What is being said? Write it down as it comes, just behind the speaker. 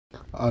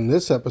on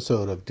this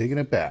episode of Digging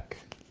It Back.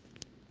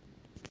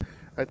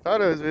 I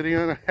thought I was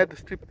videoing and I had the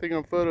stupid thing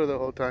on photo the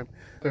whole time.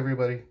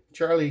 Everybody,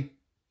 Charlie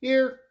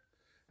here,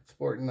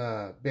 sporting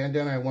a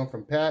bandana I won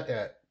from Pat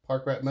at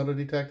Park Rat Metal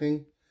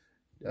Detecting.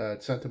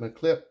 Sent him a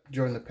clip,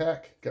 joined the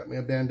pack, got me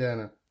a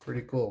bandana.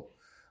 Pretty cool.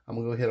 I'm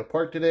going to go hit a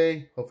park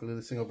today. Hopefully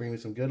this thing will bring me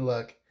some good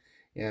luck.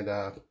 And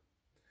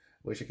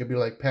wish I could be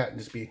like Pat and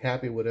just be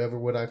happy with whatever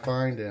wood I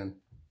find. And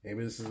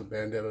maybe this is a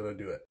bandana to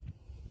do it.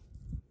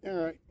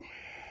 Alright.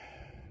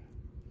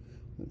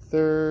 The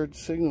third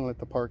signal at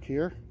the park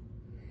here.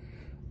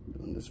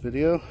 Doing this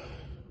video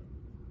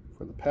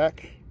for the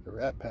pack, the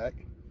rat pack.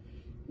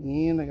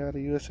 And I got a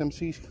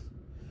USMC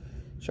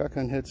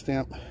shotgun head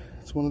stamp.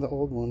 It's one of the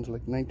old ones,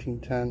 like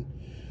 1910.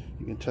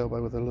 You can tell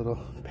by with a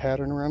little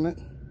pattern around it.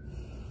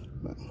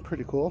 But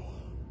pretty cool.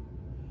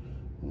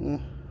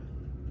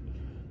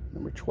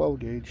 Number 12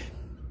 gauge.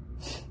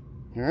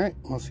 Alright,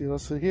 we'll see what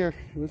else is here.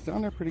 It was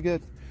down there pretty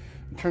good.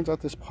 It turns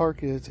out this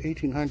park is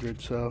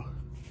 1800, so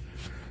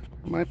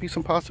there might be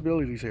some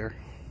possibilities here.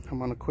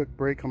 I'm on a quick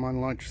break, I'm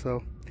on lunch,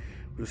 so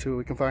we'll see what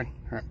we can find.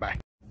 Alright, bye.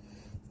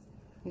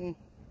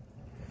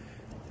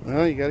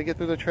 Well, you gotta get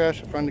through the trash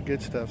to find the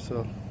good stuff,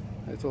 so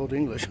that's old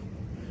English.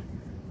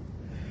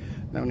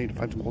 Now we need to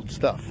find some old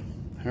stuff.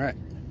 Alright,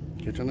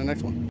 catch you on the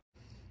next one.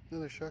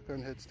 Another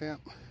shotgun head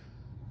stamp.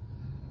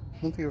 I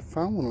don't think I've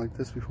found one like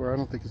this before. I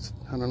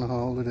don't know how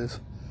old it is.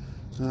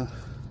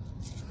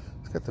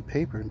 It's got the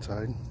paper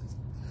inside.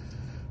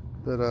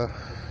 But I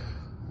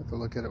have to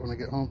look at it when I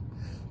get home.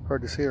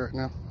 Hard to see right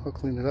now. I'll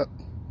clean it up.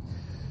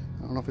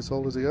 I don't know if it's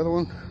old as the other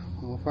one.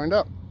 We'll find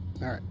out.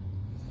 Alright.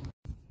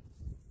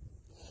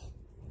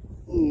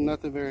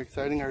 Nothing very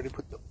exciting. I already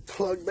put the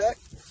plug back.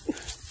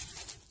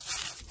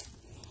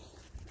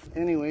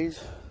 Anyways,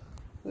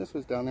 this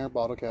was down there,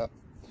 bottle cap.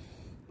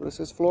 But it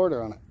says Florida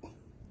on it.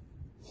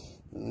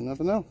 And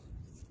nothing else.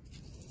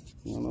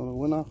 I don't know if it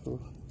went off of,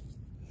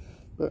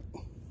 but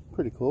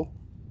pretty cool.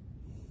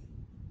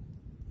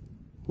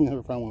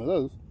 Never found one of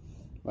those.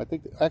 I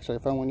think, actually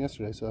I found one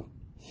yesterday, so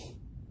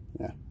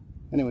yeah.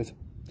 Anyways,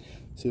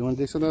 see you when I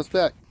dig something else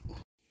back.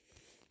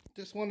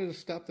 Just wanted to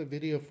stop the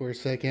video for a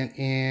second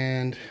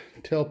and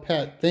tell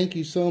Pat thank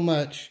you so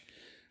much.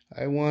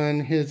 I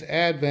won his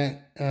Advent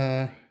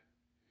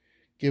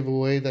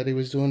giveaway that he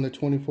was doing, the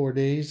 24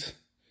 days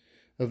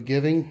of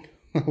giving.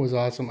 That was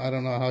awesome. I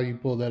don't know how you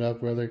pulled that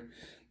up, brother.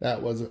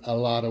 That was a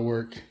lot of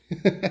work.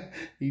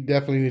 You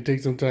definitely need to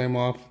take some time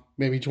off.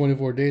 Maybe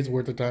 24 days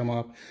worth of time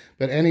off.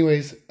 But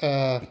anyways, look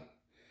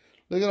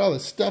at all the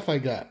stuff I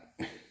got.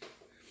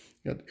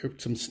 Got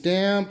some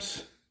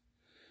stamps.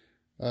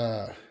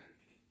 3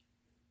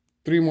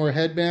 more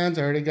headbands.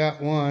 I already got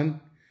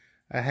one.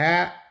 A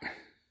hat.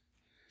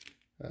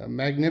 A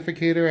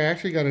magnificator. I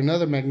actually got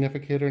another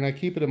magnificator and I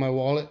keep it in my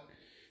wallet.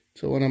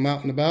 So when I'm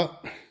out and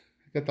about, I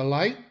got the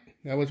light.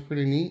 That was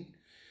pretty neat.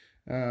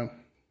 The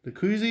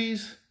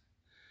koozies.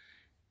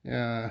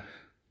 The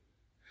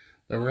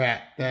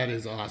rat. That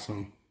is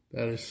awesome.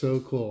 That is so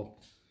cool.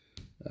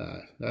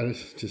 That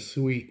is just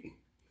sweet.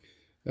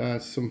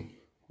 Some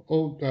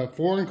old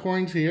foreign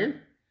coins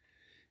here.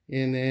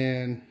 And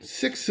then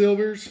 6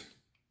 silvers.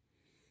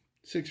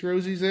 6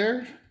 rosies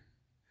there.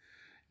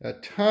 A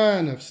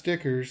ton of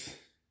stickers.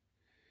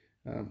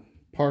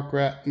 Park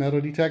Rat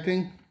Metal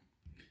Detecting.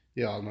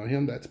 Y'all know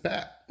him. That's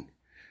Pat.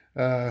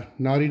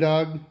 Naughty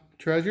Dog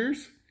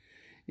Treasures.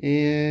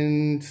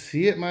 And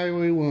See It My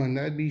Way 1.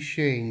 That'd be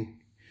Shane.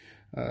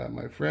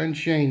 My friend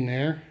Shane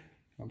there.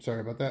 I'm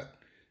sorry about that.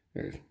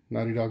 There's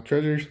Naughty Dog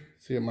Treasures.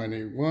 See It My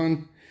Way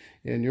 1.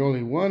 And you're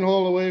only one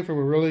hole away from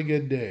a really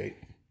good day.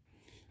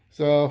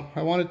 So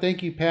I want to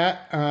thank you,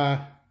 Pat.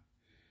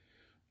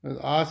 It was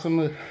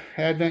awesome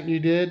Advent you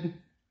did.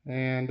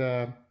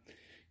 And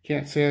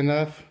can't say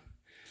enough.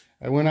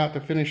 I went out to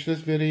finish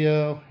this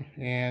video.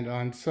 And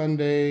on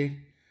Sunday,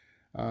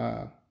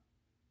 the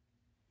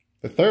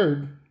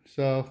 3rd,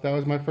 so that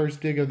was my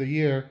first dig of the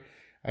year.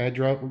 I had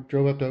drove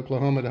up to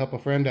Oklahoma to help a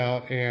friend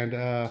out and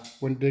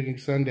went digging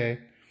Sunday,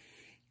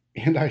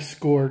 and I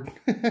scored.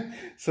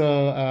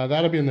 So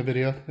that'll be in the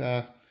video.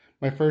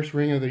 My first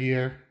ring of the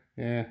year.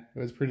 Yeah, it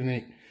was pretty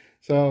neat.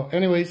 So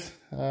anyways,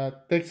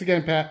 thanks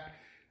again, Pat.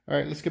 All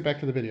right, let's get back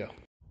to the video.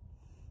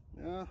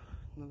 Yeah,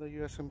 another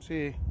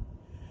USMC.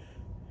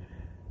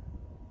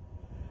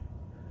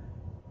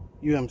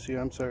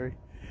 UMC, I'm sorry.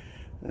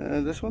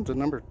 This one's a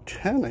number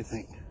 10, I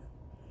think.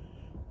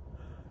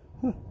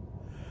 Huh.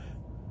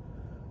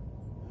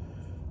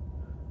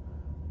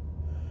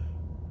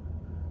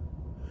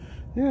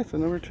 Yeah, it's a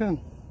number 10.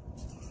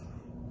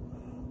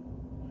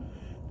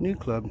 New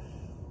club.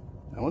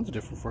 That one's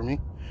different for me.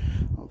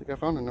 I don't think I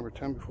found a number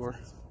 10 before.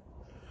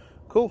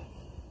 Cool.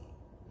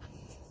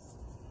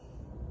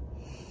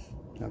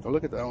 Have to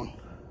look at that one.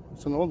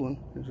 It's an old one.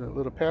 There's a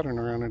little pattern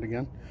around it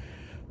again.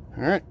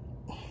 Alright.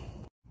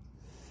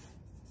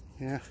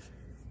 Yeah.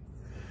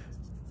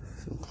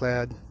 Some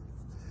clad.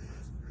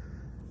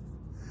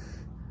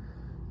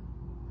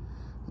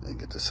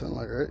 Get the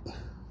sunlight right.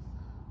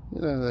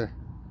 Get out of there.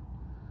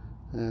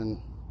 And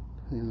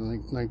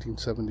like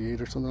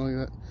 1978 or something like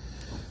that.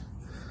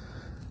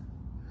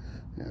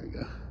 There we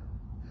go.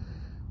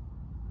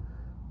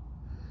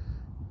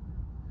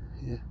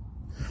 Yeah.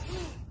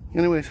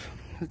 Anyways,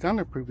 it's down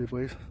there pretty good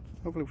ways.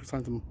 Hopefully we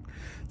find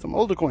some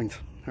older coins.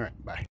 All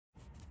right, bye.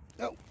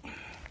 Oh,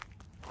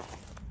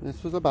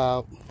 this was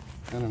about,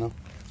 I don't know,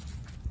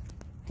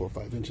 4 or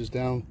 5 inches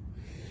down,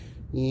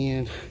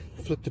 and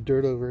flipped the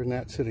dirt over, and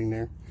that's sitting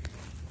there.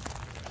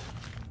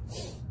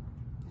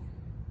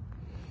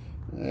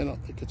 I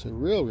don't think it's a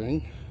real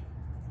ring.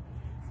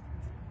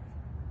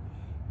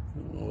 I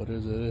don't know what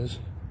it is.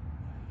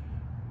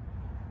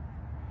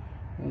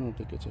 I don't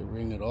think it's a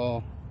ring at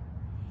all.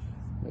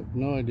 I have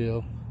no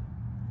idea.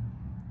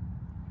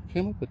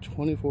 Came up at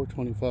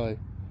 24.25,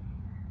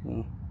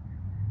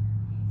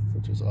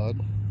 which is odd.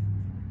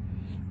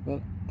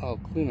 But I'll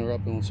clean her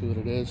up and we'll see what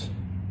it is.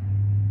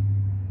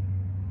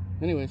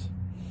 Anyways,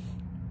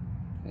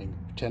 I can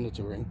pretend it's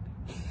a ring.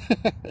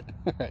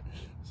 Alright,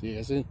 see you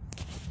guys soon.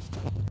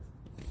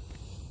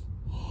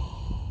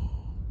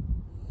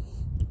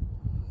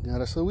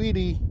 Got a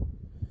sweetie.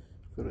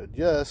 Go to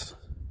adjust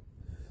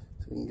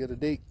so we can get a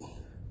date.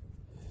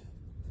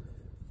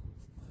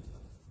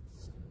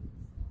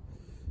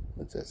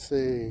 What's that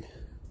say?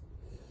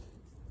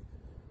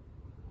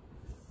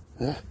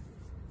 Yeah.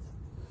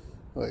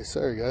 Oh, wait,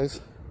 sorry guys.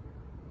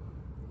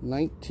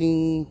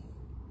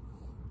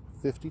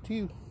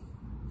 1952.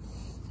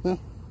 Well,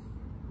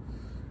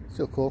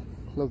 still cool.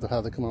 Love how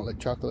they come out like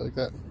chocolate like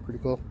that. Pretty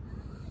cool.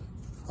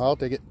 I'll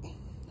take it.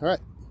 All right.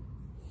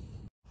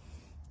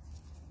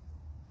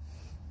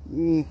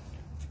 And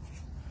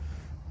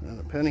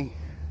a penny.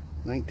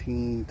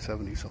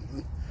 1970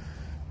 something.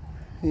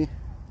 Yeah.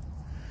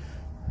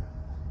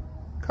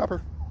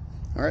 Copper.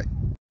 All right.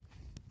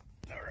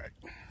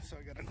 So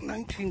I got a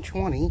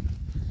 1920,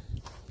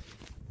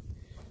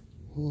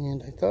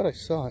 and I thought I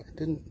saw it. It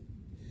didn't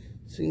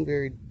seem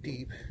very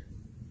deep.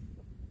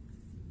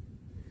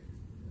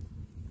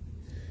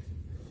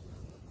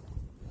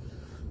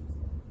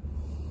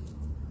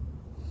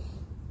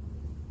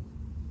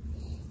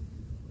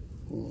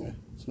 Yeah,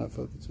 it's not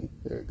focusing.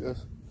 There it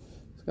goes.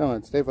 Come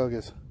on, stay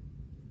focused.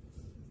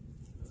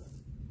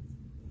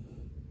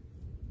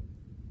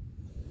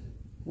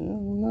 I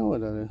don't know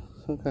what that is.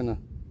 Some kind of,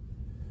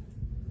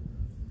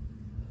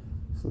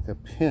 it's like a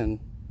pin.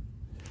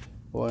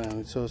 Boy,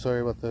 I'm so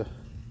sorry about the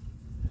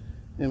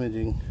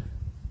imaging.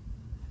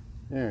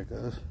 There it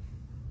goes.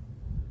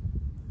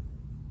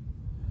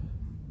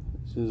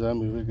 As soon as I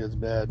move, it gets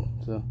bad.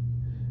 So,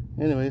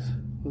 anyways,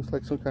 looks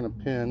like some kind of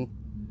pin.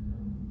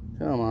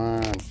 Come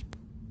on,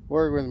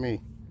 work with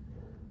me.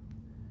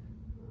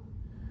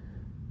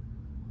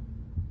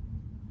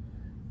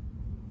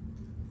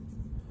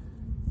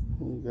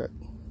 You got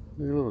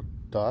little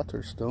dots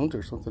or stones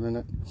or something in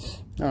it.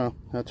 I don't know.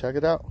 Now check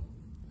it out.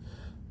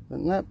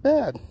 Isn't that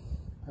bad?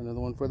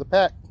 Another one for the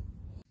pack.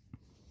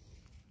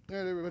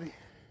 Alright, everybody.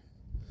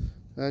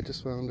 I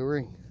just found a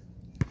ring.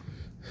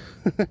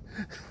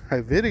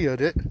 I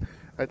videoed it.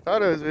 I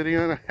thought I was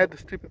videoing. I had the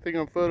stupid thing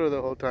on photo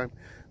the whole time.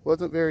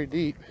 Wasn't very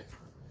deep.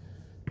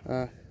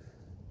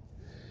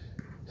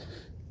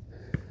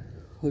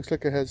 Looks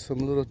like it has some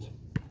little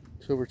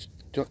silver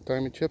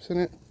diamond chips in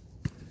it.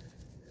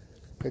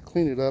 I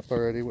cleaned it up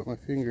already with my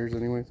fingers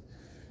anyways.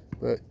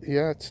 But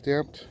yeah, it's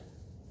stamped.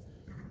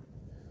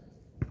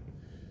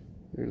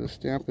 There's a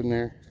stamp in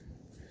there.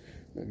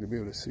 I'm not gonna be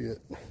able to see it.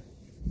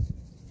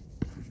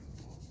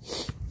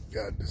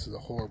 God, this is a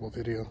horrible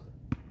video.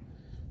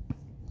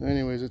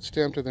 Anyways, it's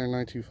stamped in there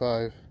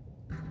 925.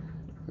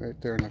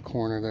 Right there in the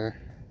corner there.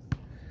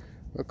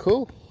 But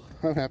cool.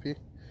 I'm happy.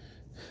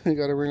 I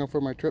got a ring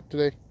for my trip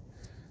today.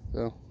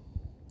 So,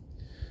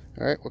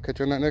 alright, we'll catch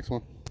you on that next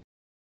one.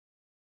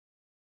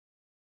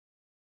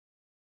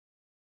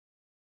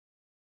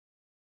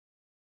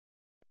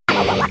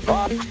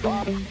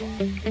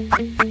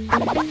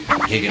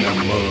 Kicking up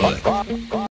mud.